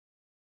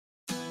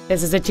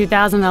This is a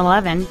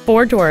 2011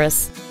 Ford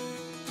Taurus.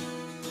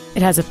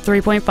 It has a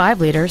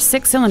 3.5-liter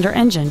six-cylinder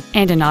engine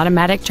and an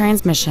automatic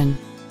transmission.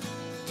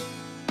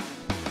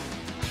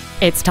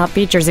 Its top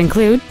features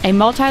include a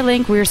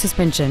multi-link rear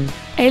suspension,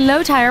 a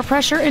low tire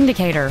pressure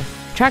indicator,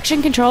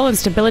 traction control and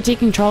stability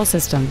control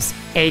systems,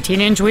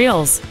 18-inch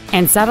wheels,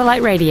 and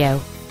satellite radio.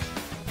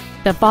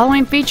 The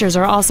following features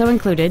are also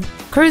included: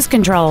 cruise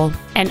control,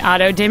 an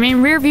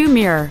auto-dimming rear-view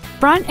mirror,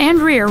 front and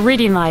rear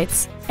reading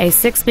lights, a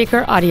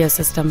 6-speaker audio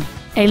system,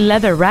 a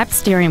leather-wrapped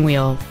steering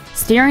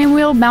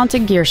wheel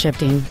mounted gear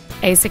shifting,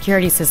 a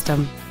security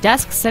system,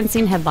 dusk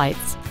sensing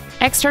headlights,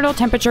 external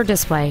temperature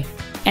display,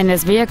 and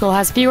this vehicle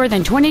has fewer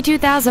than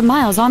 22,000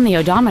 miles on the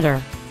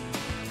odometer.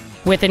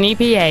 With an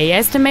EPA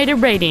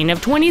estimated rating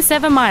of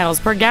 27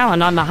 miles per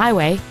gallon on the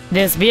highway,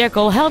 this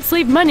vehicle helps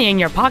leave money in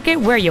your pocket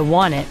where you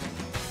want it.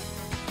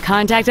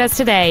 Contact us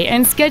today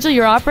and schedule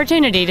your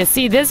opportunity to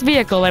see this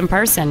vehicle in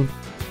person.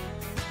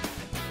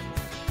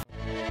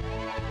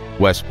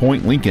 West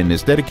Point Lincoln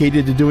is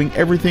dedicated to doing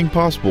everything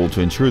possible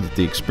to ensure that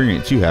the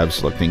experience you have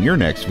selecting your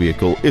next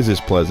vehicle is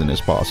as pleasant as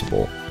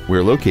possible.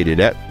 We're located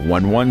at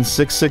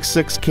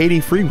 11666 Katy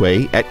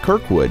Freeway at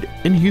Kirkwood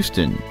in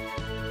Houston.